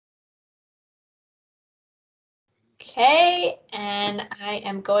Okay, and I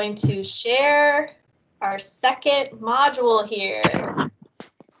am going to share our second module here.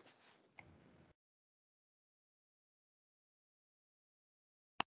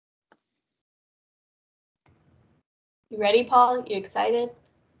 You ready, Paul? You excited?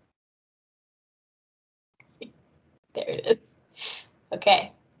 There it is.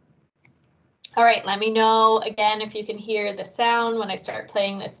 Okay. All right, let me know again if you can hear the sound when I start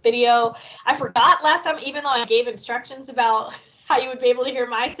playing this video. I forgot last time, even though I gave instructions about how you would be able to hear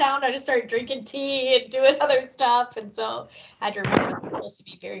my sound, I just started drinking tea and doing other stuff. And so I had to remember I'm supposed to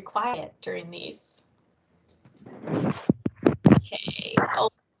be very quiet during these. Okay. Oh,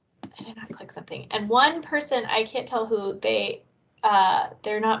 I did not click something. And one person, I can't tell who,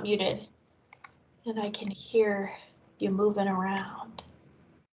 they're not muted. And I can hear you moving around.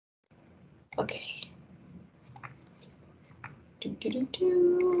 Okay.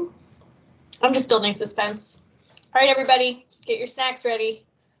 I'm just building suspense. All right, everybody, get your snacks ready.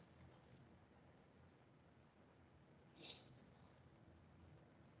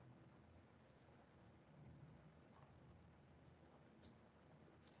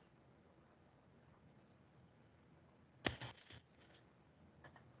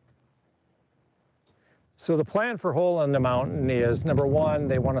 So the plan for Hole in the Mountain is, number one,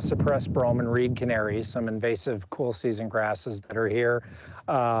 they want to suppress brome and reed canaries, some invasive cool season grasses that are here,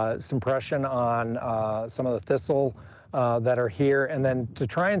 suppression on some of the thistle that are here, and then to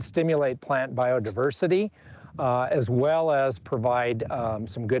try and stimulate plant biodiversity, as well as provide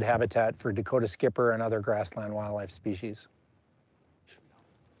some good habitat for Dakota skipper and other grassland wildlife species.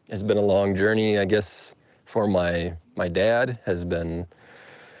 It's been a long journey, I guess, for my dad has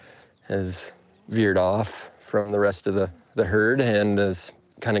veered off from the rest of the herd and has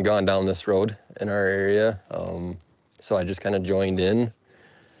kind of gone down this road in our area. So I just kind of joined in.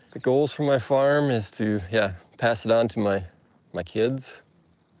 The goals for my farm is to, pass it on to my kids,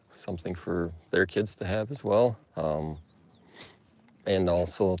 something for their kids to have as well. And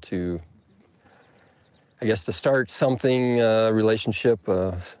also to, I guess, to start something, relationship,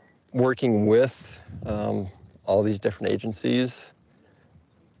 working with all these different agencies,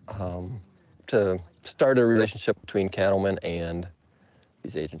 to start a relationship between cattlemen and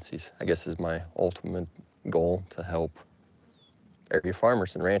these agencies, I guess, is my ultimate goal, to help area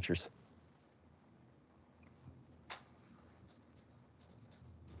farmers and ranchers.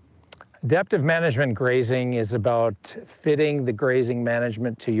 Adaptive management grazing is about fitting the grazing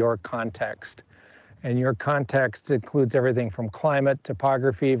management to your context. And your context includes everything from climate,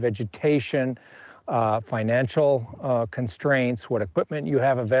 topography, vegetation, financial constraints, what equipment you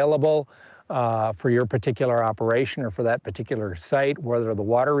have available for your particular operation or for that particular site, what are the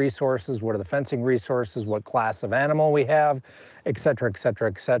water resources, what are the fencing resources, what class of animal we have, et cetera, et cetera,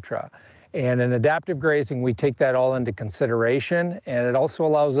 et cetera. And in adaptive grazing, we take that all into consideration, and it also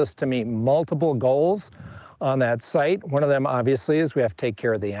allows us to meet multiple goals on that site. One of them, obviously, is we have to take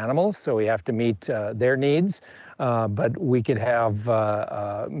care of the animals, so we have to meet their needs. But we could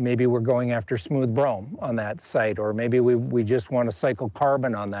have, maybe we're going after smooth brome on that site, or maybe we just want to cycle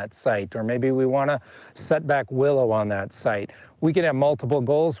carbon on that site, or maybe we want to set back willow on that site. We can have multiple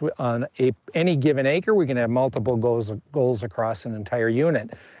goals on any given acre. We can have multiple goals across an entire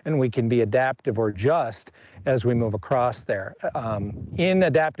unit, and we can be adaptive or just as we move across there. In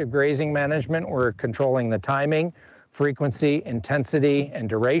adaptive grazing management, we're controlling the timing, frequency, intensity, and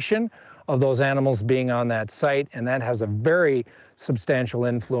duration of those animals being on that site, and that has a very substantial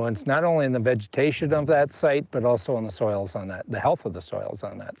influence not only in the vegetation of that site, but also on the soils on that, the health of the soils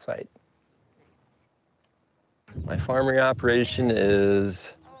on that site. My farming operation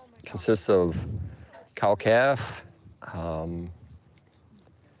consists of cow-calf,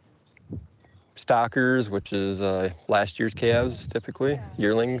 stockers, which is last year's calves, typically,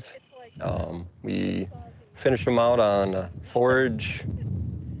 yearlings. We finish them out on forage,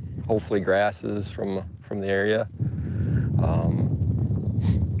 hopefully grasses from the area.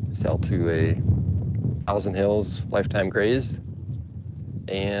 Sell to a Thousand Hills Lifetime Graze.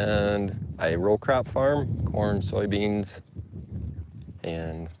 And I row crop farm, corn, soybeans,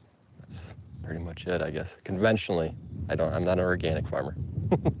 and that's pretty much it, I guess. Conventionally, I'm not an organic farmer.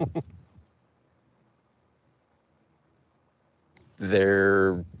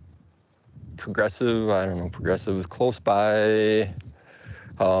 They're progressive, close by,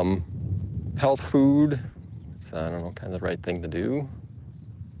 health food. It's, I don't know, kind of the right thing to do.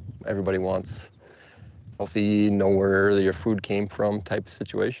 Everybody wants healthy, know where your food came from type of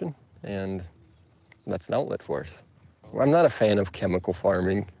situation, and that's an outlet for us. I'm not a fan of chemical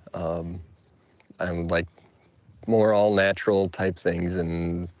farming. I'm like more all natural type things,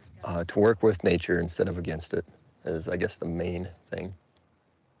 and to work with nature instead of against it. is, I guess, the main thing.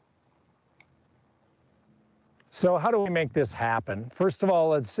 So how do we make this happen? First of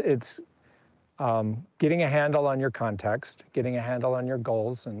all, it's getting a handle on your context, getting a handle on your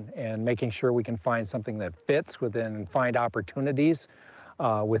goals, and making sure we can find something that fits within and find opportunities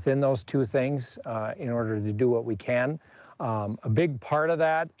within those two things in order to do what we can. A big part of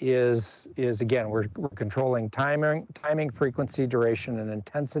that is again, we're controlling timing, frequency, duration, and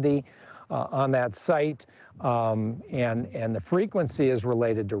intensity on that site, and the frequency is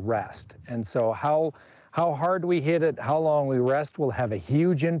related to rest. And so how hard we hit it, how long we rest will have a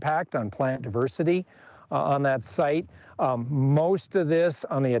huge impact on plant diversity on that site. Most of this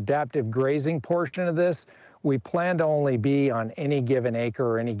on the adaptive grazing portion of this, we plan to only be on any given acre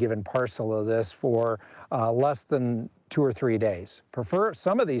or any given parcel of this for less than 2 or 3 days.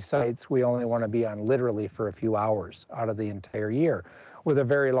 Some of these sites we only want to be on literally for a few hours out of the entire year with a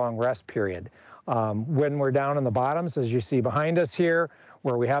very long rest period. When we're down in the bottoms, as you see behind us here,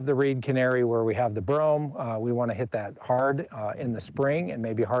 where we have the reed canary, where we have the brome, we want to hit that hard in the spring and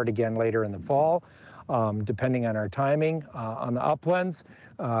maybe hard again later in the fall, depending on our timing. On the uplands,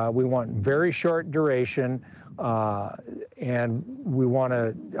 we want very short duration, and we want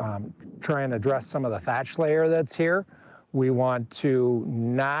to try and address some of the thatch layer that's here. We want to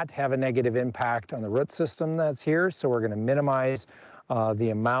not have a negative impact on the root system that's here, so we're going to minimize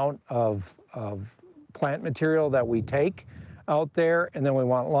the amount of plant material that we take out there, and then we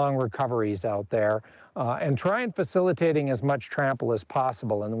want long recoveries out there, and try and facilitating as much trample as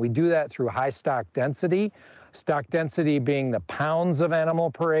possible. And we do that through high stock density being the pounds of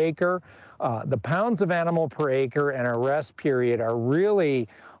animal per acre. The pounds of animal per acre and our rest period are really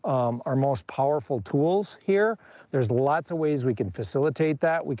our most powerful tools here. There's lots of ways we can facilitate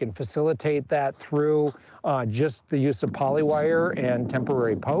that. We can facilitate that through just the use of polywire and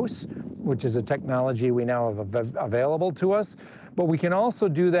temporary posts, which is a technology we now have available to us. But we can also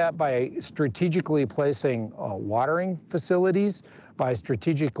do that by strategically placing watering facilities, by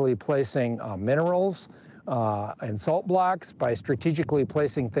strategically placing minerals and salt blocks, by strategically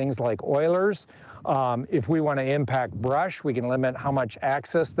placing things like oilers. If we want to impact brush, we can limit how much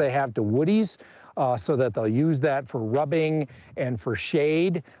access they have to woodies, so that they'll use that for rubbing and for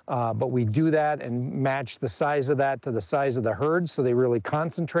shade, but we do that and match the size of that to the size of the herd, so they really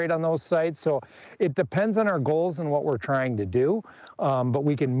concentrate on those sites. So it depends on our goals and what we're trying to do, but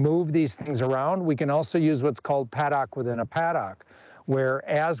we can move these things around. We can also use what's called paddock within a paddock, where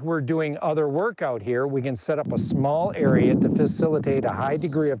as we're doing other work out here, we can set up a small area to facilitate a high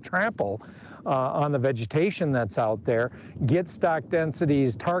degree of trample on the vegetation that's out there, get stock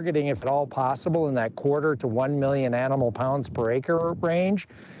densities targeting, if at all possible, in that 1/4 to 1 million animal pounds per acre range,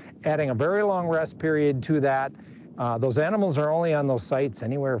 adding a very long rest period to that. Those animals are only on those sites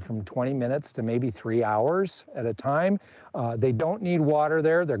anywhere from 20 minutes to maybe 3 hours at a time. They don't need water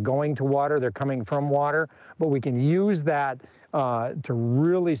there. They're going to water. They're coming from water. But we can use that to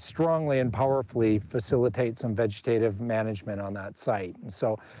really strongly and powerfully facilitate some vegetative management on that site. And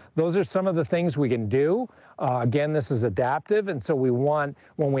so those are some of the things we can do. Again, this is adaptive. And so we want,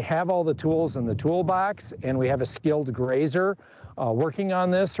 when we have all the tools in the toolbox and we have a skilled grazer working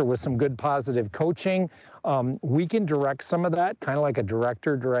on this, or with some good positive coaching, we can direct some of that, kind of like a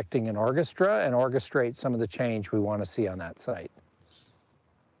director directing an orchestra, and orchestrate some of the change we want to see on that site.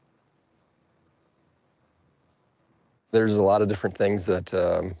 There's a lot of different things that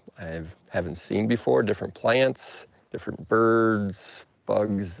I haven't seen before, different plants, different birds,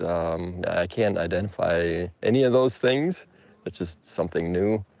 bugs. I can't identify any of those things. It's just something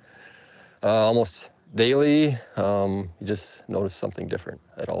new. Almost daily, you just notice something different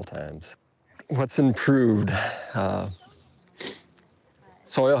at all times. What's improved?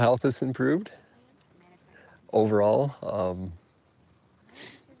 Soil health is improved overall.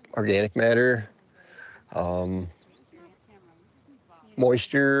 Organic matter,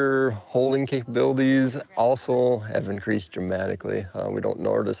 moisture holding capabilities also have increased dramatically. We don't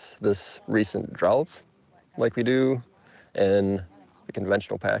notice this recent drought like we do in the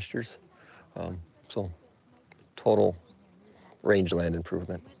conventional pastures. So total rangeland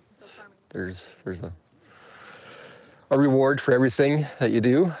improvement. There's a reward for everything that you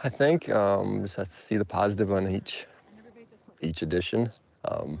do, I think. Just have to see the positive on each addition.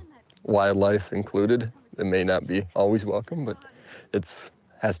 Wildlife included. It may not be always welcome, but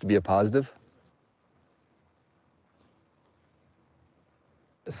has to be a positive.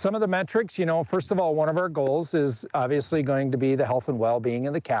 Some of the metrics, first of all, one of our goals is obviously going to be the health and well-being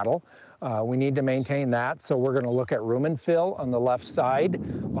of the cattle. We need to maintain that, so we're going to look at rumen fill on the left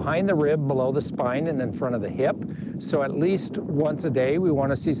side, behind the rib, below the spine, and in front of the hip. So at least once a day, we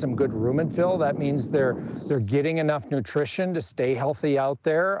want to see some good rumen fill. That means they're getting enough nutrition to stay healthy out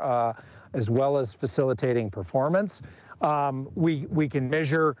there, as well as facilitating performance. We can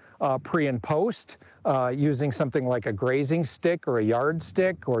measure pre and post using something like a grazing stick or a yard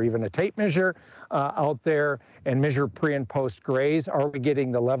stick or even a tape measure out there, and measure pre and post graze. Are we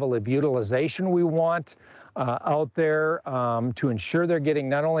getting the level of utilization we want out there to ensure they're getting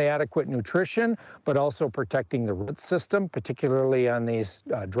not only adequate nutrition, but also protecting the root system, particularly on these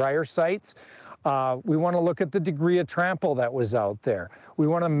drier sites. We want to look at the degree of trample that was out there. We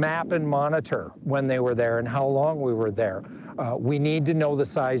want to map and monitor when they were there and how long we were there. We need to know the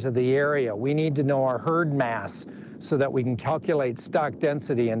size of the area. We need to know our herd mass so that we can calculate stock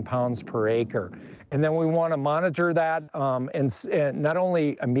density in pounds per acre. And then we want to monitor that and not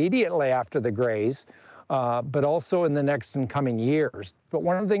only immediately after the graze, but also in the next and coming years. But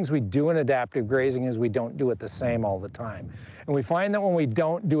one of the things we do in adaptive grazing is we don't do it the same all the time. And we find that when we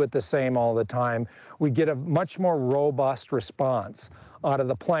don't do it the same all the time, we get a much more robust response out of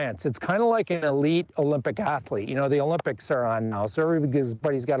the plants. It's kind of like an elite Olympic athlete. You know, the Olympics are on now, so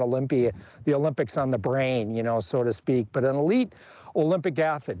everybody's got the Olympics on the brain, you know, so to speak. But an elite Olympic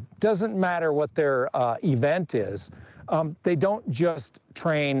athlete, doesn't matter what their event is, they don't just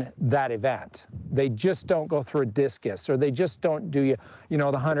train that event. They just don't go through a discus, or they just don't do, you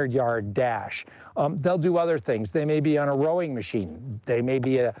know, the 100-yard dash. They'll do other things. They may be on a rowing machine. They may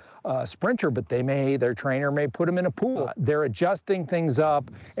be a sprinter, but their trainer may put them in a pool. They're adjusting things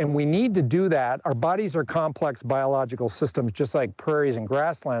up, and we need to do that. Our bodies are complex biological systems, just like prairies and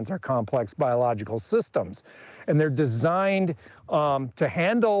grasslands are complex biological systems. And they're designed to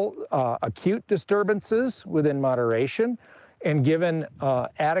handle acute disturbances within moderation, and given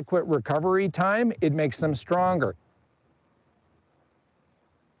adequate recovery time, it makes them stronger.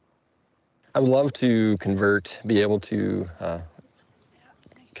 I would love to be able to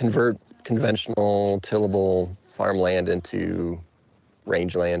convert conventional tillable farmland into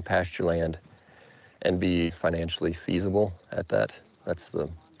rangeland, pasture land, and be financially feasible at that.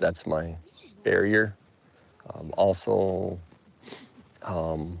 That's my barrier. Also,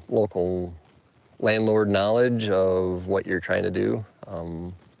 local landlord knowledge of what you're trying to do.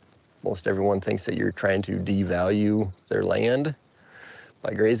 Most everyone thinks that you're trying to devalue their land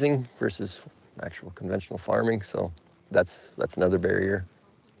by grazing versus actual conventional farming, so that's another barrier.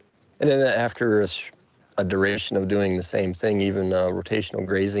 And then after a duration of doing the same thing, even rotational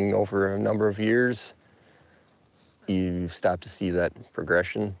grazing over a number of years, you stop to see that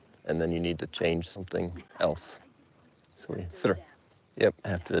progression, and then you need to change something else. So we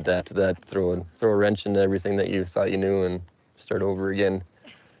have to adapt to that, throw a wrench into everything that you thought you knew and start over again.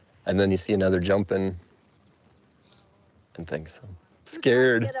 And then you see another jump in and things. So,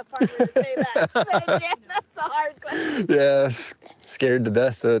 scared. Get a partner to say that. Yeah, that's a hard question. Yeah, scared to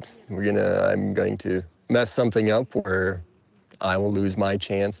death that I'm going to mess something up where I will lose my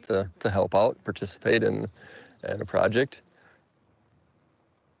chance to help out, participate in a project.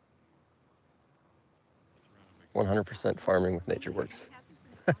 100% farming with nature works.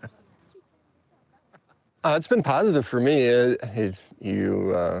 It's been positive for me.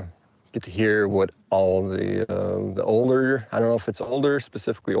 You get to hear what all the older, I don't know if it's older,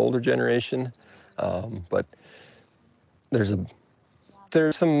 specifically older generation, but there's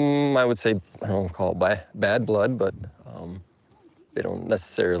some, I would say, I don't want to call it bad blood, but they don't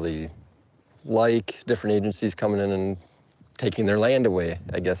necessarily like different agencies coming in and taking their land away,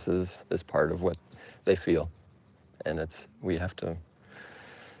 I guess is part of what they feel. And we have to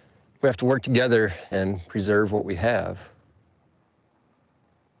work together and preserve what we have.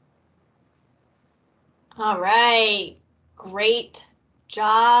 All right, great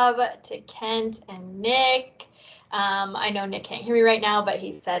job to Kent and Nick. I know Nick can't hear me right now, but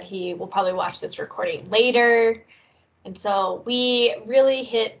he said he will probably watch this recording later. And so we really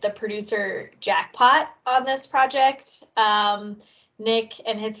hit the producer jackpot on this project. Nick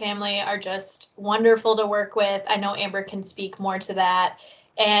and his family are just wonderful to work with. I know Amber can speak more to that.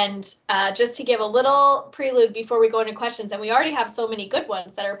 And just to give a little prelude before we go into questions, and we already have so many good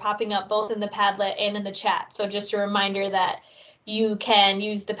ones that are popping up both in the Padlet and in the chat. So just a reminder that you can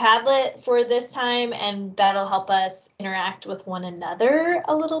use the Padlet for this time, and that'll help us interact with one another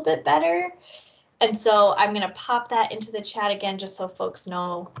a little bit better. And so I'm going to pop that into the chat again, just so folks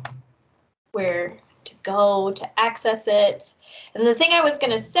know where to go to access it. And the thing I was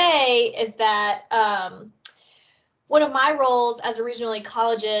going to say is that one of my roles as a regional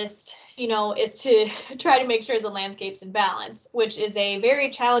ecologist, is to try to make sure the landscape's in balance, which is a very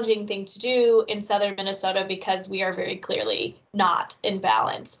challenging thing to do in southern Minnesota because we are very clearly not in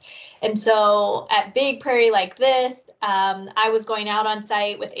balance. And so at big prairie like this, I was going out on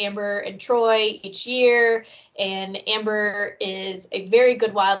site with Amber and Troy each year, and Amber is a very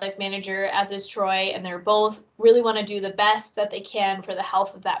good wildlife manager, as is Troy, and they're both really want to do the best that they can for the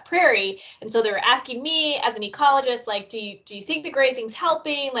health of that prairie. And so they were asking me as an ecologist, like, do you think the grazing's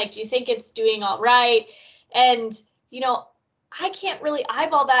helping? Like, do you think it's doing all right? And, I can't really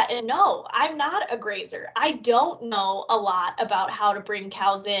eyeball that, and no, I'm not a grazer. I don't know a lot about how to bring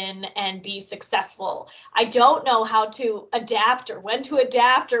cows in and be successful. I don't know how to adapt or when to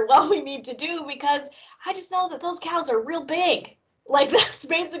adapt or what we need to do, because I just know that those cows are real big. Like, that's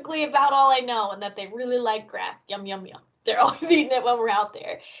basically about all I know, and that they really like grass. Yum, yum, yum. They're always eating it when we're out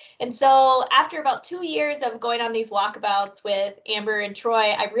there. And so after about 2 years of going on these walkabouts with Amber and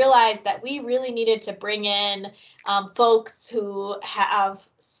Troy, I realized that we really needed to bring in folks who have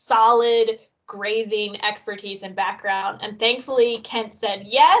solid grazing expertise and background. And thankfully, Kent said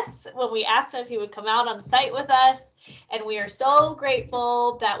yes when we asked him if he would come out on site with us. And we are so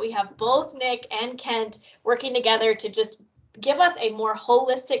grateful that we have both Nick and Kent working together to just give us a more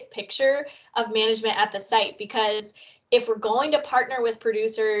holistic picture of management at the site, because if we're going to partner with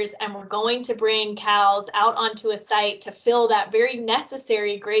producers and we're going to bring cows out onto a site to fill that very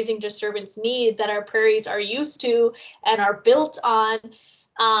necessary grazing disturbance need that our prairies are used to and are built on,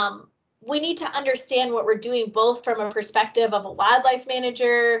 we need to understand what we're doing, both from a perspective of a wildlife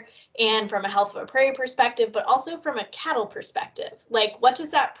manager and from a health of a prairie perspective, but also from a cattle perspective. Like, what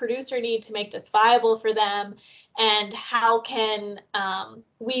does that producer need to make this viable for them? And how can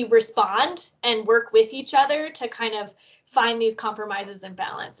we respond and work with each other to kind of find these compromises and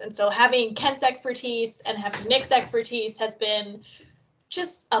balance? And so having Kent's expertise and having Nick's expertise has been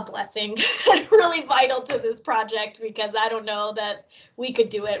just a blessing and really vital to this project, because I don't know that we could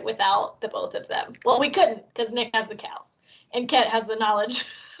do it without the both of them. Well, we couldn't, because Nick has the cows and Kent has the knowledge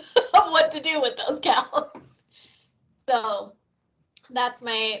of what to do with those cows. So that's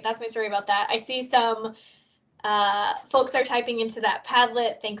my story about that. I see some folks are typing into that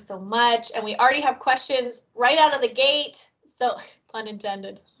Padlet. Thanks so much. And we already have questions right out of the gate. So, pun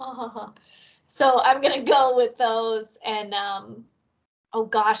intended. So I'm gonna go with those. And oh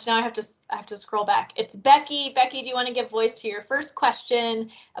gosh, now I have to scroll back. It's Becky. Becky, do you want to give voice to your first question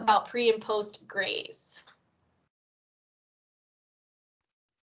about pre and post graze?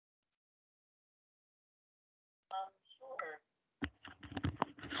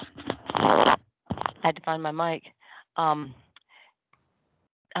 I had to find my mic.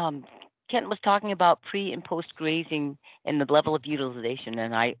 Kent was talking about pre and post grazing and the level of utilization,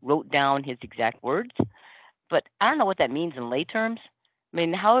 and I wrote down his exact words, but I don't know what that means in lay terms. I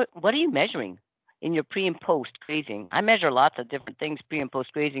mean, what are you measuring in your pre and post grazing? I measure lots of different things pre and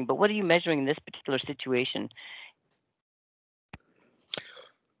post grazing, but what are you measuring in this particular situation?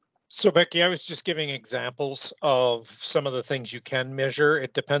 So Becky, I was just giving examples of some of the things you can measure.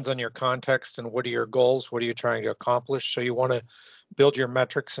 It depends on your context and what are your goals, what are you trying to accomplish. So you want to build your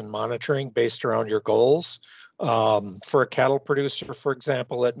metrics and monitoring based around your goals. For a cattle producer, for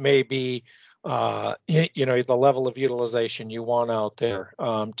example, it may be the level of utilization you want out there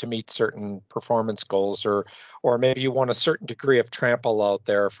to meet certain performance goals, or maybe you want a certain degree of trample out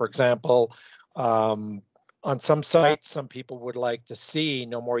there. For example, on some sites, some people would like to see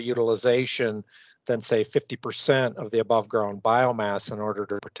no more utilization than, say, 50% of the above ground biomass in order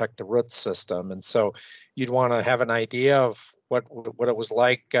to protect the root system. And so you'd want to have an idea of what it was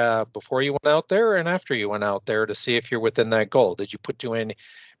like before you went out there and after you went out there to see if you're within that goal. Did you put too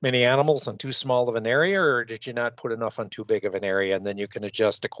many animals on too small of an area, or did you not put enough on too big of an area? And then you can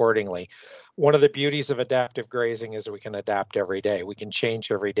adjust accordingly. One of the beauties of adaptive grazing is we can adapt every day. We can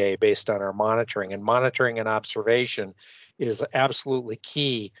change every day based on our monitoring, and monitoring and observation is absolutely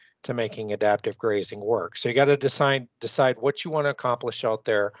key to making adaptive grazing work. So you got to decide what you want to accomplish out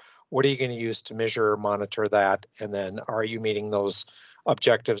there. What are you going to use to measure or monitor that? And then are you meeting those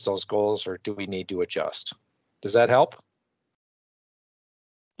objectives, those goals, or do we need to adjust? Does that help?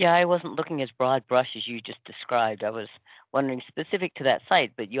 Yeah, I wasn't looking as broad brush as you just described. I was wondering specific to that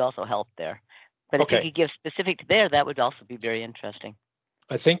site, but you also helped there. But if you could give specific to there, that would also be very interesting.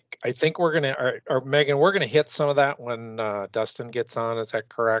 I think we're gonna, or Megan, we're gonna hit some of that when Dustin gets on. Is that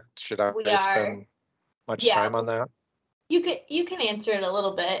correct? Should I spend much time on that? You can answer it a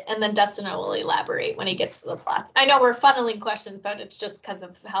little bit, and then Dustin will elaborate when he gets to the plots. I know we're funneling questions, but it's just because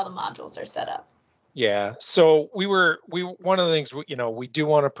of how the modules are set up. Yeah. So one of the things, we do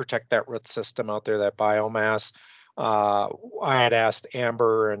want to protect that root system out there, that biomass. I had asked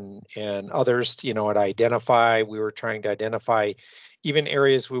Amber and others, you know, to identify. We were trying to identify even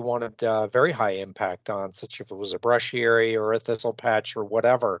areas we wanted very high impact on, such if it was a brushy area or a thistle patch or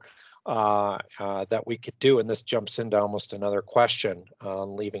whatever that we could do. And this jumps into almost another question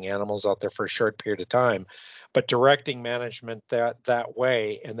on leaving animals out there for a short period of time, but directing management that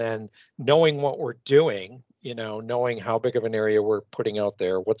way, and then knowing what we're doing, you know, knowing how big of an area we're putting out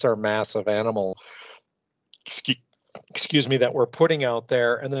there, what's our mass of animal, excuse me, that we're putting out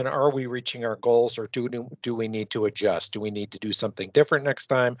there, and then are we reaching our goals, or do we need to adjust? Do we need to do something different next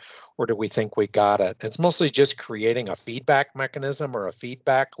time, or do we think we got it? It's mostly just creating a feedback mechanism or a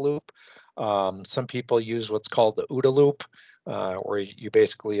feedback loop. Some people use what's called the OODA loop, where you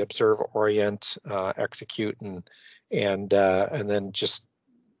basically observe, orient, execute, and then just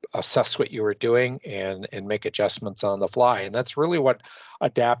assess what you were doing and make adjustments on the fly. And that's really what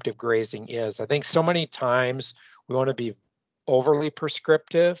adaptive grazing is. I think so many times we want to be overly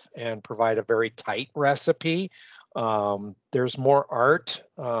prescriptive and provide a very tight recipe. There's more art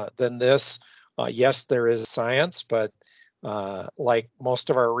than this. Yes, there is science, but like most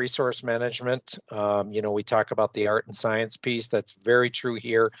of our resource management, you know, we talk about the art and science piece. That's very true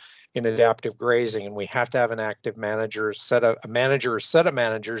here in adaptive grazing, and we have to have an active manager, set of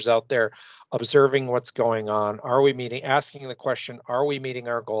managers out there observing what's going on. Are we meeting, asking the question, are we meeting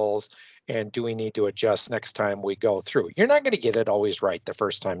our goals, and do we need to adjust next time we go through? You're not going to get it always right the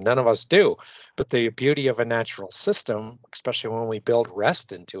first time. None of us do. But the beauty of a natural system, especially when we build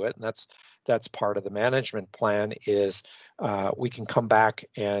rest into it, and that's part of the management plan, is we can come back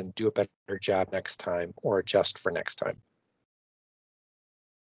and do a better job next time or adjust for next time.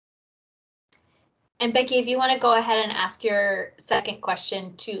 And Becky, if you want to go ahead and ask your second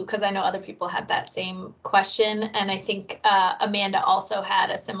question too, because I know other people had that same question, and I think Amanda also had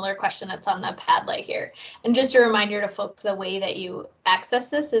a similar question that's on the Padlet here. And just a reminder to folks, the way that you access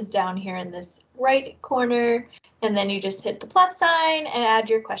this is down here in this right corner, and then you just hit the plus sign and add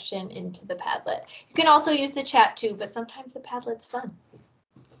your question into the Padlet. You can also use the chat too, but sometimes the Padlet's fun.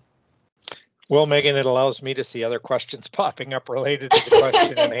 Well, Megan, it allows me to see other questions popping up related to the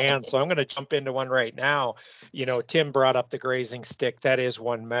question at hand. So I'm going to jump into one right now. You know, Tim brought up the grazing stick. That is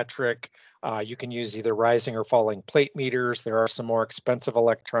one metric. You can use either rising or falling plate meters. There are some more expensive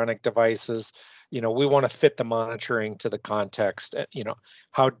electronic devices. You know, we want to fit the monitoring to the context. You know,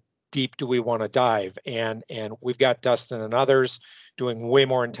 how deep do we want to dive? And we've got Dustin and others doing way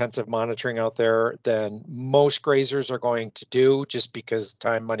more intensive monitoring out there than most grazers are going to do, just because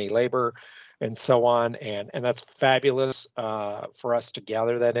time, money, labor, and so on, and that's fabulous for us to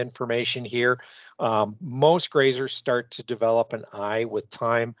gather that information here. Most grazers start to develop an eye with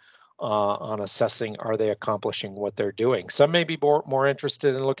time on assessing, are they accomplishing what they're doing. Some may be more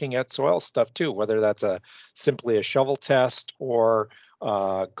interested in looking at soil stuff too, whether that's simply a shovel test or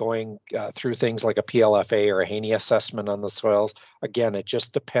going through things like a PLFA or a Haney assessment on the soils. Again, it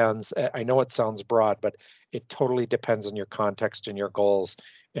just depends. I know it sounds broad, but it totally depends on your context and your goals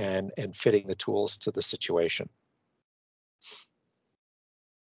and fitting the tools to the situation.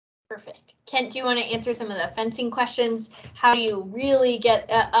 Perfect. Kent, do you want to answer some of the fencing questions? How do you really get,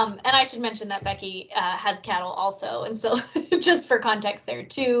 and I should mention that Becky has cattle also, and so just for context there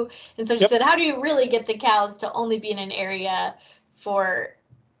too. And so she said, how do you really get the cows to only be in an area for,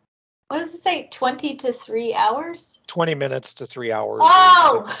 what does it say, 20 to 3 hours? 20 minutes to 3 hours.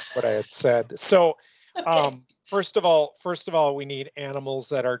 Oh! What I had said. So Okay. First of all, we need animals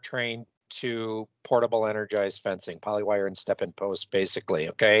that are trained to portable energized fencing, polywire and step-in post, basically,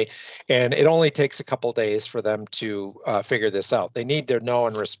 okay? And it only takes a couple days for them to figure this out. They need to know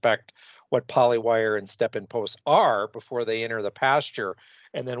and respect what polywire and step-in posts are before they enter the pasture.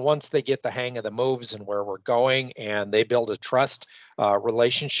 And then once they get the hang of the moves and where we're going, and they build a trust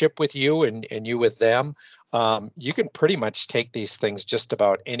relationship with you and you with them, you can pretty much take these things just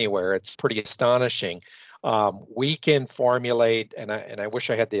about anywhere. It's pretty astonishing. We can formulate, and I wish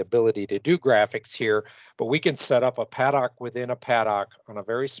I had the ability to do graphics here, but we can set up a paddock within a paddock on a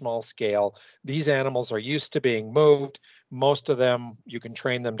very small scale. These animals are used to being moved. Most of them, you can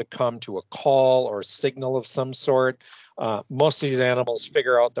train them to come to a call or a signal of some sort. Most of these animals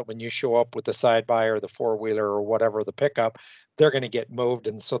figure out that when you show up with the side by or the four-wheeler or whatever, the pickup, they're going to get moved,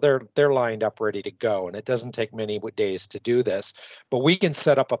 and so they're lined up ready to go. And it doesn't take many days to do this, but we can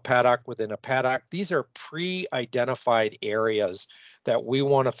set up a paddock within a paddock. These are pre-identified areas that we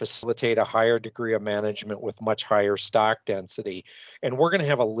want to facilitate a higher degree of management with much higher stock density. And we're going to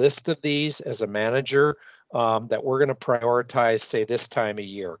have a list of these as a manager that we're going to prioritize, say, this time of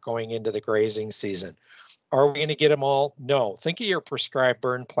year, going into the grazing season. Are we going to get them all? No. Think of your prescribed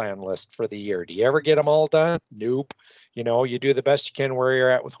burn plan list for the year. Do you ever get them all done? Nope. You know, you do the best you can where you're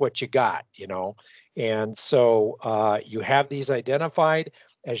at with what you got, you know. And so you have these identified.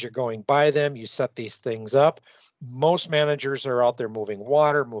 As you're going by them, you set these things up. Most managers are out there moving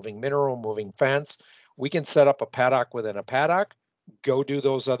water, moving mineral, moving fence. We can set up a paddock within a paddock. Go do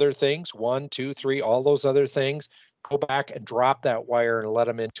those other things, 1, 2, 3, all those other things. Go back and drop that wire and let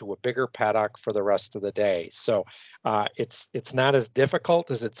them into a bigger paddock for the rest of the day. So it's not as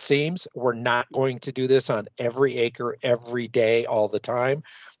difficult as it seems. We're not going to do this on every acre every day all the time.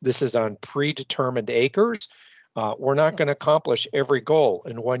 This is on predetermined acres. We're not going to accomplish every goal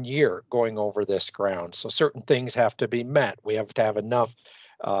in 1 year going over this ground. So certain things have to be met. We have to have enough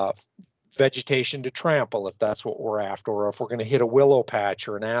vegetation to trample if that's what we're after, or if we're going to hit a willow patch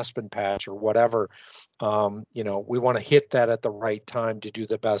or an aspen patch or whatever. You know, we want to hit that at the right time to do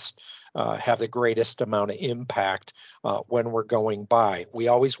the best, have the greatest amount of impact when we're going by. We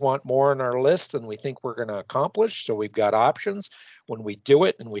always want more on our list than we think we're going to accomplish, so we've got options. When we do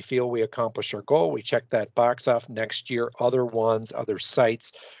it and we feel we accomplish our goal, we check that box off. Next year, other ones, other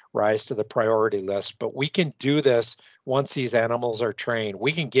sites rise to the priority list. But we can do this once these animals are trained.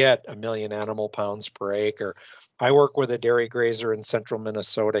 We can get 1 million animal pounds per acre. I work with a dairy grazer in central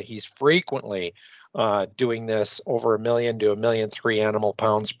Minnesota. He's frequently doing this over 1 million to 1.3 million animal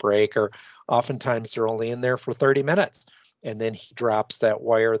pounds per acre. Oftentimes they're only in there for 30 minutes. And then he drops that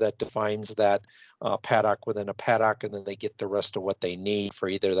wire that defines that paddock within a paddock, and then they get the rest of what they need for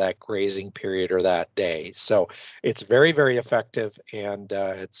either that grazing period or that day. So it's very, very effective, and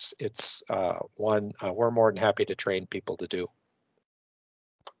it's one we're more than happy to train people to do.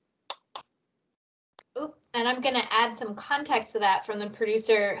 And I'm going to add some context to that from the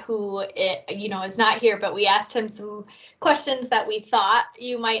producer who, is not here, but we asked him some questions that we thought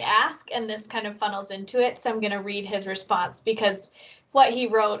you might ask, and this kind of funnels into it. So I'm going to read his response because what he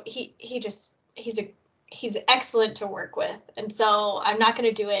wrote, he's excellent to work with. And so I'm not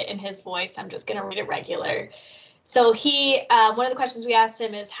going to do it in his voice. I'm just going to read it regular. So one of the questions we asked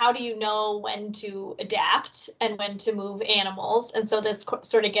him is, how do you know when to adapt and when to move animals? And so this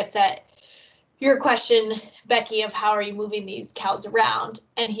sort of gets at your question, Becky, of how are you moving these cows around?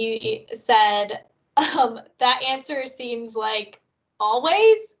 And he said, that answer seems like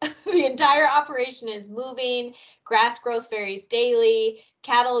always. The entire operation is moving. Grass growth varies daily.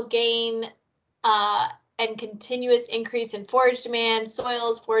 Cattle gain and continuous increase in forage demand,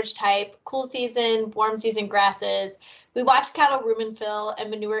 soils, forage type, cool season, warm season grasses. We watch cattle rumen fill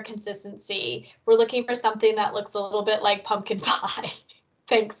and manure consistency. We're looking for something that looks a little bit like pumpkin pie.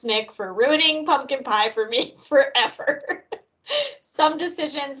 Thanks, Nick, for ruining pumpkin pie for me forever. Some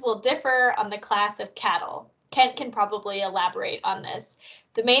decisions will differ on the class of cattle. Kent can probably elaborate on this.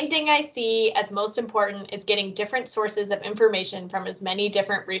 The main thing I see as most important is getting different sources of information from as many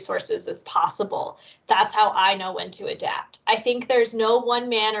different resources as possible. That's how I know when to adapt. I think there's no one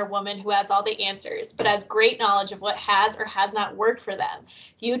man or woman who has all the answers, but has great knowledge of what has or has not worked for them.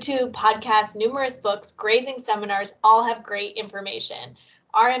 YouTube, podcasts, numerous books, grazing seminars, all have great information.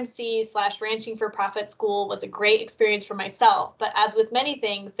 RMC/Ranching for Profit School was a great experience for myself, but as with many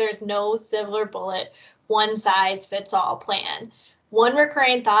things, there's no silver bullet, one size fits all plan. One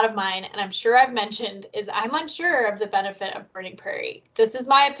recurring thought of mine, and I'm sure I've mentioned, is I'm unsure of the benefit of burning prairie. This is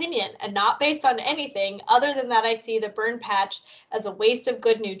my opinion and not based on anything other than that I see the burn patch as a waste of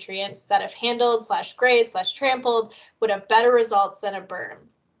good nutrients that if handled/grazed/trampled would have better results than a burn.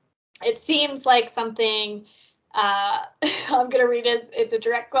 It seems like something I'm going to read it's a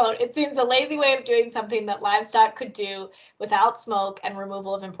direct quote. It seems a lazy way of doing something that livestock could do without smoke and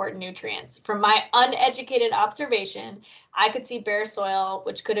removal of important nutrients. From my uneducated observation, I could see bare soil,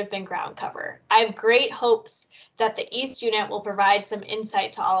 which could have been ground cover. I have great hopes that the East unit will provide some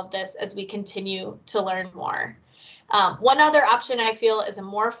insight to all of this as we continue to learn more. One other option I feel is a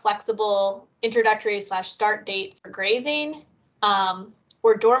more flexible introductory/start date for grazing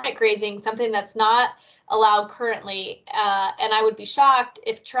or dormant grazing, something that's not allowed currently, and I would be shocked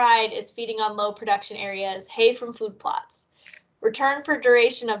if tried, is feeding on low production areas, hay from food plots. Return for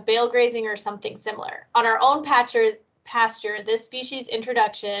duration of bale grazing or something similar. On our own pasture, this species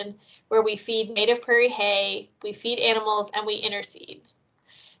introduction, where we feed native prairie hay, we feed animals, and we interseed.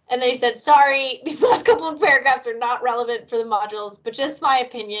 And they said, sorry, these last couple of paragraphs are not relevant for the modules, but just my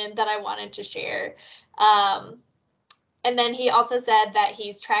opinion that I wanted to share. And then he also said that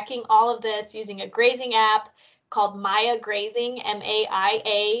he's tracking all of this using a grazing app called Maya Grazing,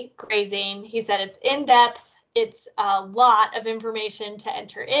 M-A-I-A Grazing. He said it's in-depth, it's a lot of information to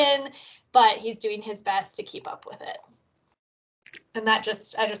enter in, but he's doing his best to keep up with it. And that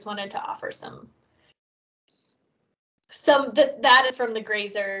I just wanted to offer some That is from the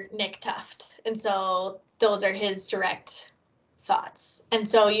grazer, Nick Tuft. And so those are his direct thoughts. And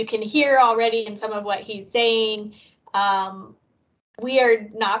so you can hear already in some of what he's saying, we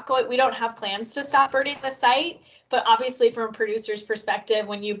don't have plans to stop burning the site, but obviously from a producer's perspective,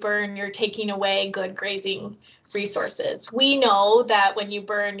 when you burn, you're taking away good grazing resources. We know that when you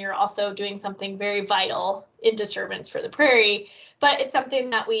burn, you're also doing something very vital in disturbance for the prairie, but it's something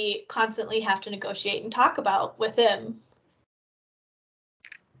that we constantly have to negotiate and talk about with him.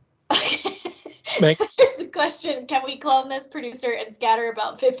 Here's a question. Can we clone this producer and scatter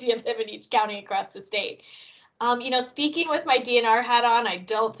about 50 of him in each county across the state? Speaking with my DNR hat on, I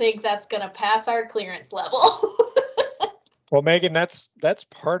don't think that's going to pass our clearance level. Well, Megan, that's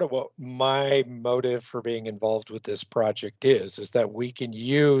part of what my motive for being involved with this project is that we can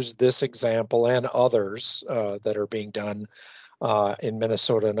use this example and others that are being done in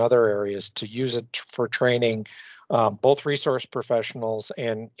Minnesota and other areas to use it for training both resource professionals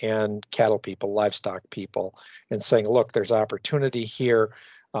and cattle people, livestock people, and saying, look, there's opportunity here.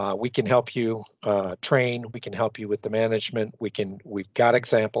 We can help you train. We can help you with the management. We've got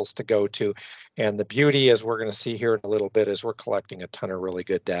examples to go to. And the beauty, as we're going to see here in a little bit, is we're collecting a ton of really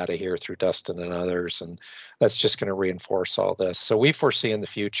good data here through Dustin and others. And that's just going to reinforce all this. So we foresee in the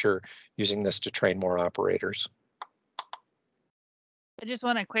future using this to train more operators. I just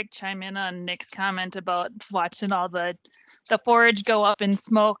want to quick chime in on Nick's comment about watching all the forage go up in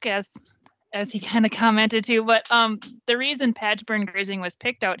smoke as he kind of commented too. But the reason patch burn grazing was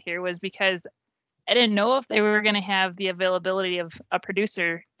picked out here was because I didn't know if they were going to have the availability of a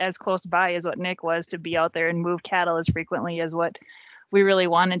producer as close by as what Nick was to be out there and move cattle as frequently as what we really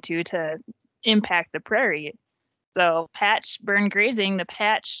wanted to impact the prairie. So patch burn grazing, the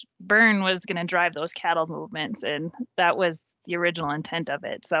patch burn was going to drive those cattle movements, and that was the original intent of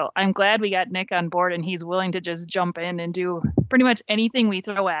it. So I'm glad we got Nick on board and he's willing to just jump in and do pretty much anything we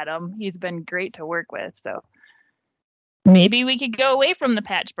throw at him. He's been great to work with. So maybe we could go away from the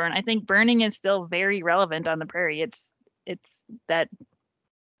patch burn. I think burning is still very relevant on the prairie. It's that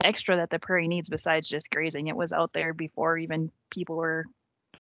extra that the prairie needs besides just grazing. It was out there before even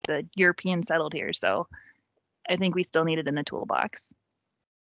the Europeans settled here. So I think we still need it in the toolbox.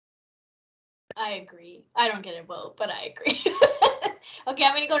 I agree. I don't get a vote, but I agree. Okay,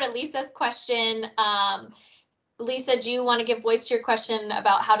 I'm going to go to Lisa's question. Lisa, do you want to give voice to your question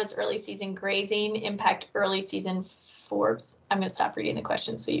about how does early season grazing impact early season forbs? I'm going to stop reading the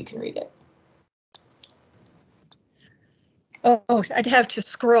question so you can read it. Oh, I'd have to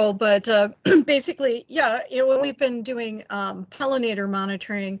scroll, but basically, yeah, when we've been doing pollinator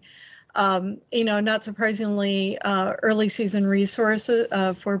monitoring, not surprisingly, early season resources,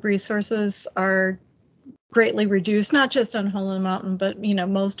 forb resources are greatly reduced, not just on Hole in the Mountain, but,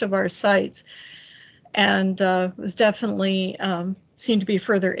 most of our sites. And was definitely seemed to be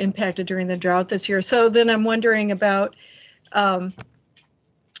further impacted during the drought this year. So then I'm wondering about,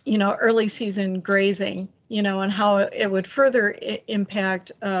 early season grazing, and how it would further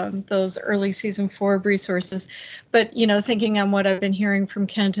impact those early season forb resources. But, thinking on what I've been hearing from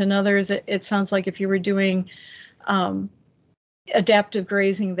Kent and others, it sounds like if you were doing adaptive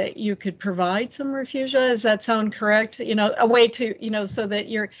grazing that you could provide some refugia. Does that sound correct? A way to, so that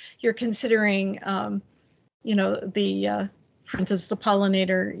you're considering, for instance, the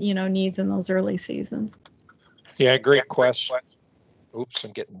pollinator, needs in those early seasons. Yeah, great question. Oops,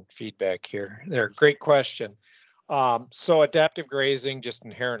 I'm getting feedback here. Great question. So adaptive grazing just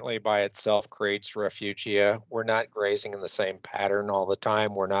inherently by itself creates refugia. We're not grazing in the same pattern all the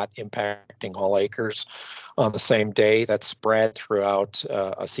time. We're not impacting all acres on the same day. That's spread throughout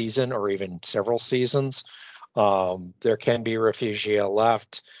a season or even several seasons. There can be refugia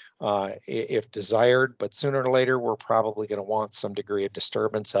left if desired, but sooner or later, we're probably going to want some degree of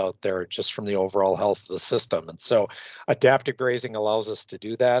disturbance out there just from the overall health of the system. And so adaptive grazing allows us to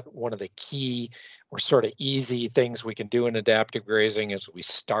do that. One of the key or sort of easy things we can do in adaptive grazing is we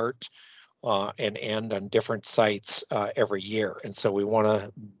start and end on different sites every year. And so we want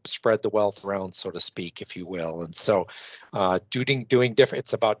to spread the wealth around, so to speak, if you will. And so doing different,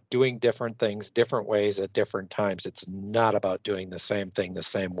 it's about doing different things, different ways at different times. It's not about doing the same thing the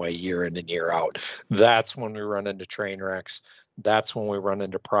same way year in and year out. That's when we run into train wrecks. That's when we run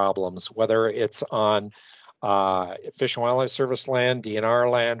into problems, whether it's on Fish and Wildlife Service land, DNR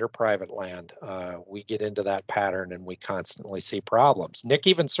land, or private land. We get into that pattern and we constantly see problems. Nick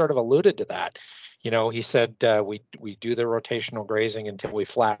even sort of alluded to that. He said we do the rotational grazing until we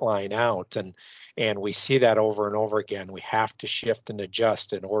flatline out, and we see that over and over again. We have to shift and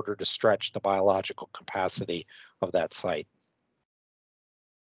adjust in order to stretch the biological capacity of that site.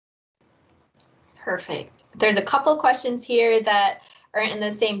 Perfect. There's a couple questions here that are in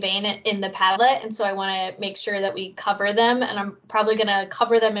the same vein in the Padlet, and so I want to make sure that we cover them, and I'm probably going to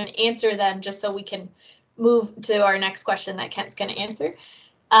cover them and answer them just so we can move to our next question that Kent's going to answer.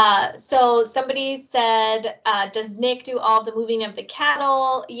 So somebody said, does Nick do all of the moving of the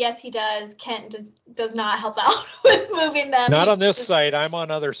cattle? Yes, he does. Kent does not help out with moving them. Not on this site. I'm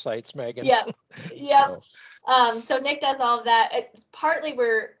on other sites, Megan. Yep. Yep. So Nick does all of that. Partly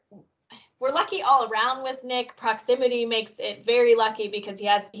we're lucky all around with Nick. Proximity makes it very lucky because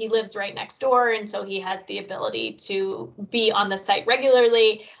he lives right next door, and so he has the ability to be on the site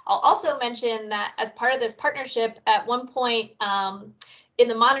regularly. I'll also mention that as part of this partnership, at one point in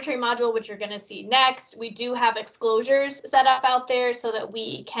the monitoring module, which you're going to see next, we do have exclosures set up out there so that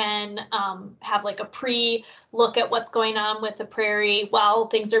we can have like a pre-look at what's going on with the prairie while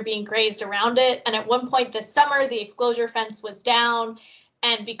things are being grazed around it. And at one point this summer, the exclosure fence was down.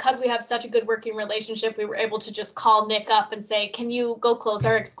 And because we have such a good working relationship, we were able to just call Nick up and say, can you go close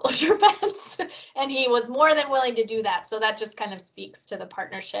our exclosure fence? And he was more than willing to do that. So that just kind of speaks to the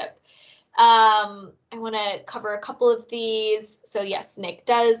partnership. I want to cover a couple of these. So yes, Nick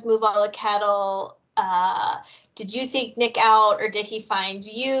does move all the cattle. Did you seek Nick out or did he find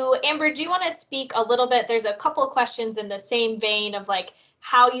you? Amber, do you want to speak a little bit? There's a couple of questions in the same vein of like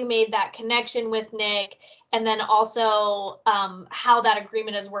how you made that connection with Nick, and then also how that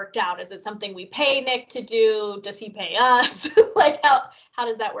agreement has worked out. Is it something we pay Nick to do? Does he pay us? Like how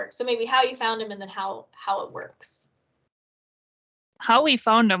does that work? So maybe how you found him and then how it works. How we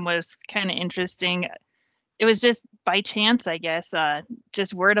found him was kind of interesting. It was just by chance, I guess,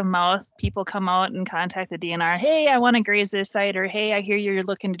 just word of mouth. People come out and contact the DNR. Hey, I want to graze this site, or hey, I hear you're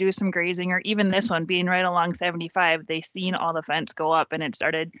looking to do some grazing, or even this one being right along 75. They seen all the fence go up and it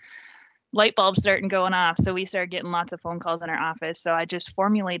started light bulbs starting going off. So we started getting lots of phone calls in our office. So I just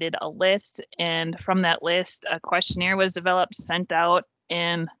formulated a list, and from that list, a questionnaire was developed, sent out,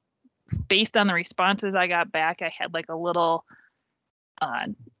 and based on the responses I got back, I had like a little I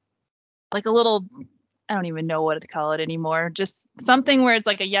don't even know what to call it anymore. Just something where it's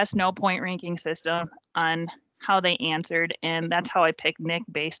like a yes/no point ranking system on how they answered. And that's how I picked Nick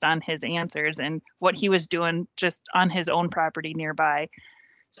based on his answers and what he was doing just on his own property nearby.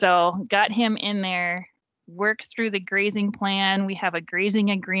 So got him in there, worked through the grazing plan. We have a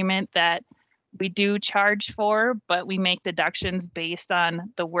grazing agreement that we do charge for, but we make deductions based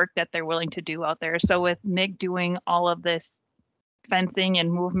on the work that they're willing to do out there. So with Nick doing all of this fencing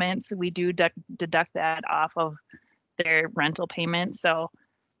and movements, we do deduct that off of their rental payment. So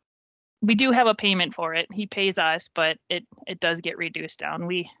we do have a payment for it. He pays us, but it does get reduced down.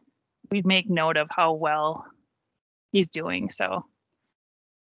 We make note of how well he's doing. So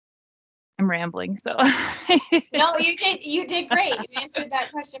I'm rambling. So no, you did great. You answered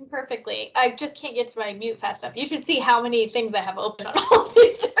that question perfectly. I just can't get to my mute fast enough. You should see how many things I have open on all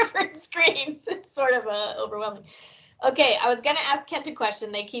these different screens. It's sort of overwhelming. Okay, I was going to ask Kent a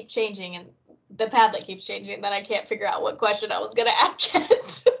question. They keep changing, and the Padlet keeps changing. Then I can't figure out what question I was going to ask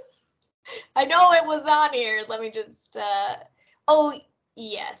Kent. I know it was on here. Let me just. Oh,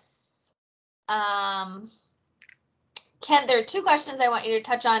 yes. Kent, there are two questions I want you to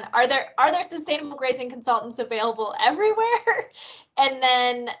touch on. Are there sustainable grazing consultants available everywhere? And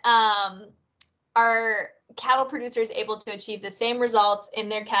then are cattle producers able to achieve the same results in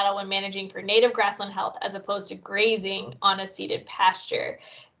their cattle when managing for native grassland health as opposed to grazing on a seeded pasture?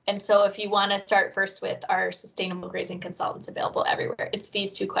 And so if you want to start first with our sustainable grazing consultants available everywhere, it's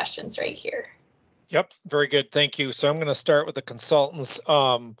these two questions right here. Yep, very good. Thank you. So I'm going to start with the consultants.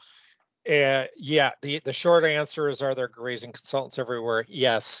 Yeah, the short answer is, are there grazing consultants everywhere?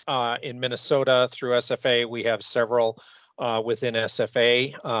 Yes. In Minnesota through SFA, we have several within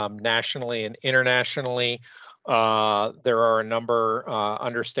SFA, nationally and internationally. There are a number.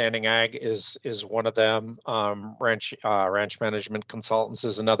 Understanding Ag is one of them. Ranch management consultants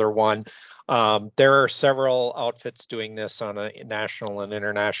is another one. There are several outfits doing this on a national and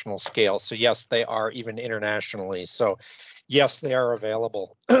international scale. So yes, they are even internationally. So yes, they are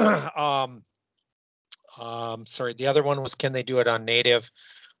available. Sorry, the other one was, can they do it on native?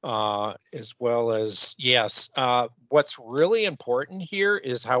 As well as, yes. What's really important here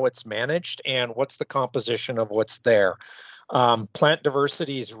is how it's managed and what's the composition of what's there. Plant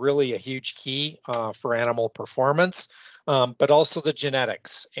diversity is really a huge key for animal performance, but also the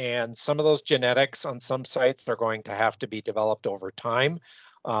genetics. And some of those genetics on some sites are going to have to be developed over time.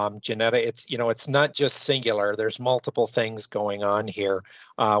 genetic. It's not just singular. There's multiple things going on here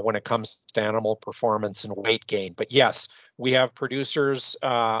when it comes to animal performance and weight gain. But yes, we have producers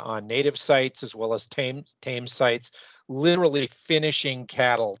on native sites as well as tame sites, literally finishing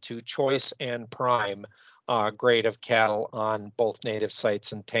cattle to choice and prime grade of cattle on both native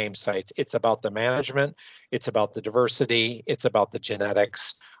sites and tame sites. It's about the management, it's about the diversity, it's about the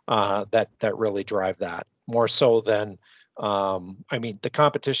genetics that really drive that more so than the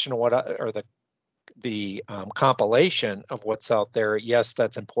competition or the compilation of what's out there. Yes,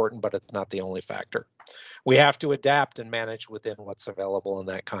 that's important, but it's not the only factor. We have to adapt and manage within what's available in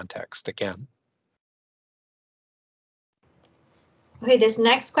that context again. Okay, this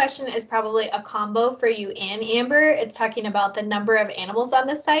next question is probably a combo for you and Amber. It's talking about the number of animals on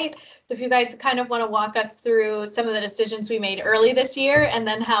the site. So if you guys kind of want to walk us through some of the decisions we made early this year and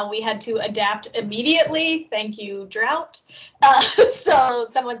then how we had to adapt immediately. Thank you, drought. So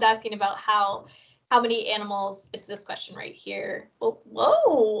someone's asking about how many animals. It's this question right here. Oh,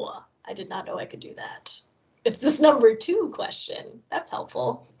 whoa, I did not know I could do that. It's this number 2 question. That's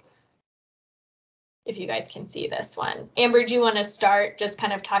helpful. If you guys can see this one. Amber, do you want to start just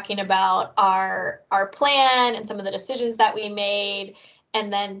kind of talking about our plan and some of the decisions that we made?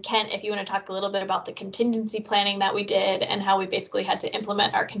 And then Kent, if you want to talk a little bit about the contingency planning that we did and how we basically had to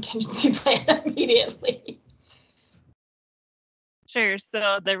implement our contingency plan immediately. Sure.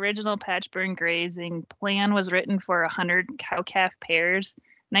 So the original patch burn grazing plan was written for 100 cow-calf pairs.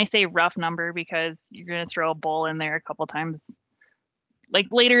 And I say rough number because you're going to throw a bull in there a couple times, like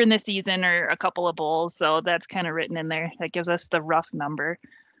later in the season, or a couple of bulls. So that's kind of written in there. That gives us the rough number.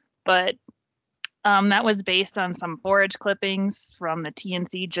 But that was based on some forage clippings from the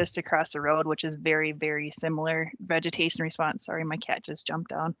TNC just across the road, which is very, very similar vegetation response. Sorry, my cat just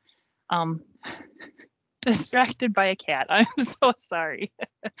jumped down. Distracted by a cat. I'm so sorry.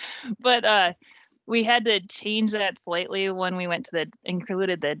 But we had to change that slightly when we went to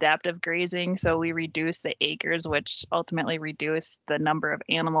included the adaptive grazing. So we reduced the acres, which ultimately reduced the number of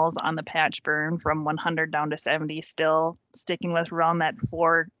animals on the patch burn from 100 down to 70, still sticking with around that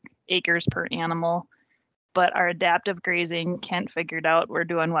 4 acres per animal. But our adaptive grazing, Kent figured out we're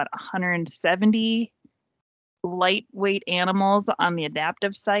doing 170 lightweight animals on the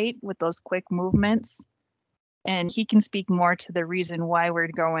adaptive site with those quick movements. And he can speak more to the reason why we're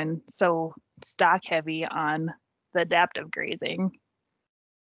going so stock heavy on the adaptive grazing.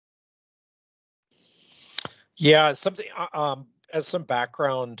 Yeah, something as some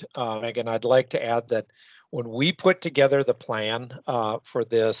background, Megan, I'd like to add that when we put together the plan for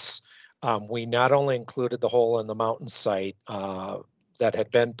this, we not only included the hole in the mountain site that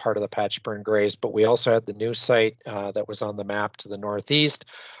had been part of the patch burn graze, but we also had the new site that was on the map to the northeast.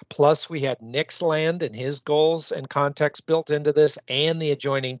 Plus we had Nick's land and his goals and context built into this, and the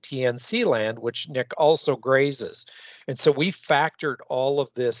adjoining TNC land, which Nick also grazes. And so we factored all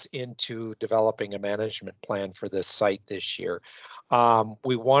of this into developing a management plan for this site this year.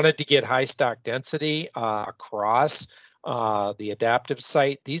 We wanted to get high stock density across the adaptive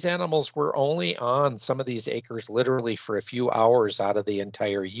site. These animals were only on some of these acres literally for a few hours out of the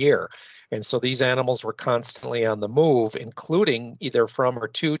entire year. And so these animals were constantly on the move, including either from or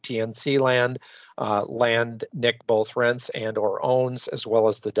to TNC land, land Nick both rents and or owns, as well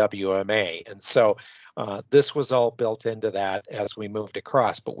as the WMA. And so this was all built into that as we moved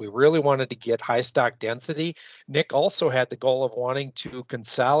across, but we really wanted to get high stock density. Nick also had the goal of wanting to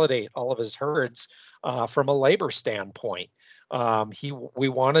consolidate all of his herds from a labor standpoint. We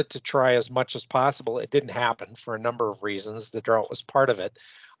wanted to try as much as possible. It didn't happen for a number of reasons. The drought was part of it,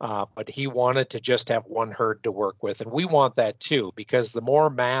 but he wanted to just have one herd to work with. And we want that too, because the more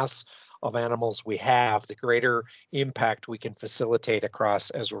mass of animals we have, the greater impact we can facilitate across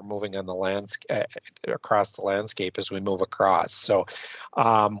as we're moving on the landscape, across the landscape as we move across. So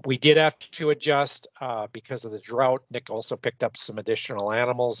we did have to adjust because of the drought. Nick also picked up some additional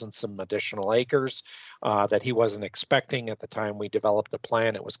animals and some additional acres that he wasn't expecting at the time we developed the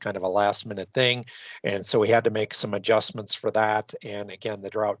plan. It was kind of a last minute thing. And so we had to make some adjustments for that. And again, the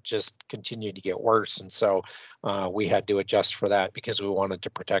drought just continued to get worse. And so we had to adjust for that because we wanted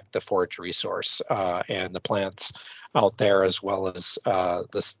to protect the forage resource and the plants out there, as well as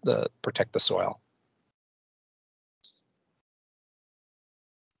protect the soil.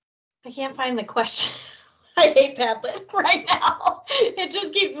 I can't find the question. I hate Padlet right now. It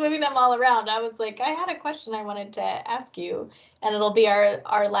just keeps moving them all around. I was like, I had a question I wanted to ask you, and it'll be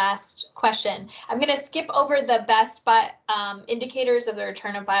our last question. I'm going to skip over the best indicators of the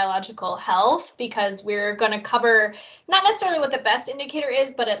return of biological health, because we're going to cover not necessarily what the best indicator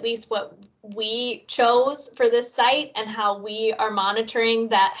is, but at least what we chose for this site and how we are monitoring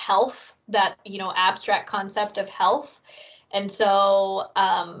that health, that, you know, abstract concept of health. And so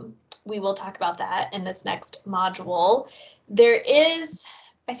we will talk about that in this next module. There is,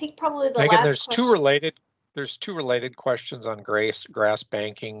 I think, probably the Megan, last there's question. there's two related questions on grass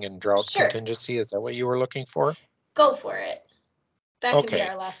banking and drought Sure. contingency. Is that what you were looking for? Go for it. That can be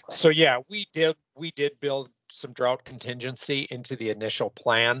our last question. So yeah, we did build some drought contingency into the initial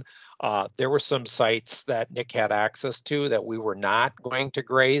plan. There were some sites that Nick had access to that we were not going to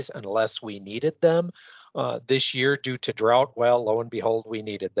graze unless we needed them. This year, due to drought, well, lo and behold, we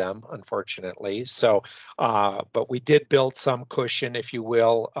needed them, unfortunately. So, but we did build some cushion, if you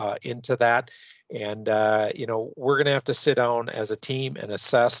will, into that. And, you know, we're going to have to sit down as a team and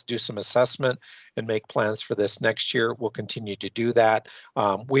do some assessment and make plans for this next year. We'll continue to do that.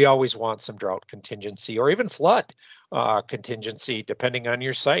 We always want some drought contingency or even flood contingency, depending on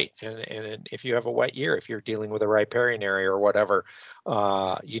your site. And if you have a wet year, if you're dealing with a riparian area or whatever,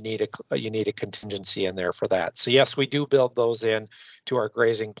 you need a contingency in there for that. So yes, we do build those in to our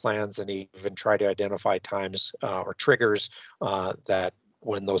grazing plans and even try to identify times or triggers that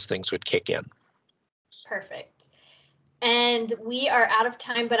when those things would kick in. Perfect. And we are out of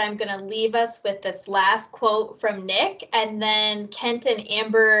time, but I'm going to leave us with this last quote from Nick. And then Kent and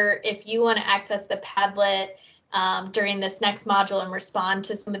Amber, if you want to access the Padlet during this next module and respond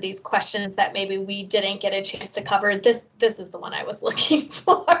to some of these questions that maybe we didn't get a chance to cover, this is the one I was looking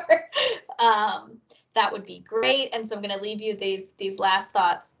for. That would be great. And so I'm going to leave you these last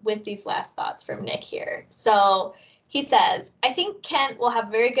thoughts from Nick here. So he says, I think Kent will have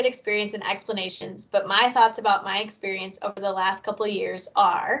very good experience and explanations, but my thoughts about my experience over the last couple of years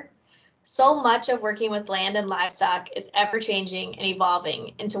are, so much of working with land and livestock is ever changing and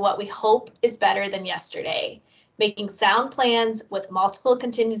evolving into what we hope is better than yesterday, making sound plans with multiple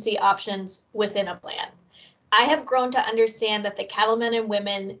contingency options within a plan. I have grown to understand that the cattlemen and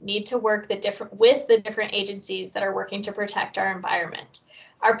women need to work with the different agencies that are working to protect our environment.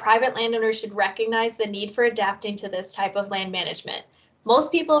 Our private landowners should recognize the need for adapting to this type of land management.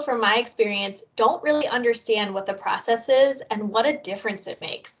 Most people, from my experience, don't really understand what the process is and what a difference it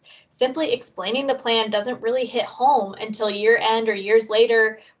makes. Simply explaining the plan doesn't really hit home until year end or years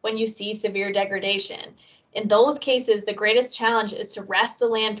later when you see severe degradation. In those cases, the greatest challenge is to rest the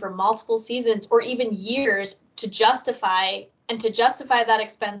land for multiple seasons or even years to justify that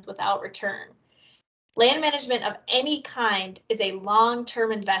expense without return. Land management of any kind is a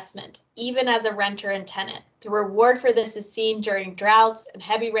long-term investment, even as a renter and tenant. The reward for this is seen during droughts and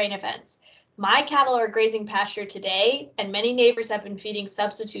heavy rain events. My cattle are grazing pasture today, and many neighbors have been feeding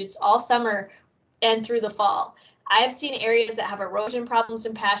substitutes all summer and through the fall. I have seen areas that have erosion problems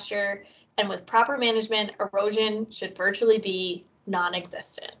in pasture, and with proper management, erosion should virtually be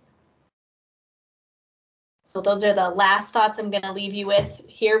non-existent. So those are the last thoughts I'm going to leave you with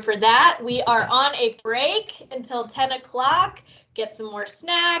here for that. We are on a break until 10 o'clock. Get some more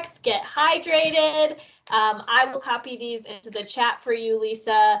snacks, get hydrated. I will copy these into the chat for you,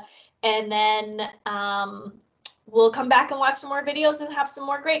 Lisa, and then we'll come back and watch some more videos and have some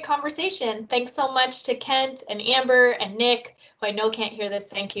more great conversation. Thanks so much to Kent and Amber and Nick, who I know can't hear this.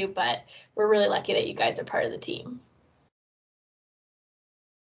 Thank you, but we're really lucky that you guys are part of the team.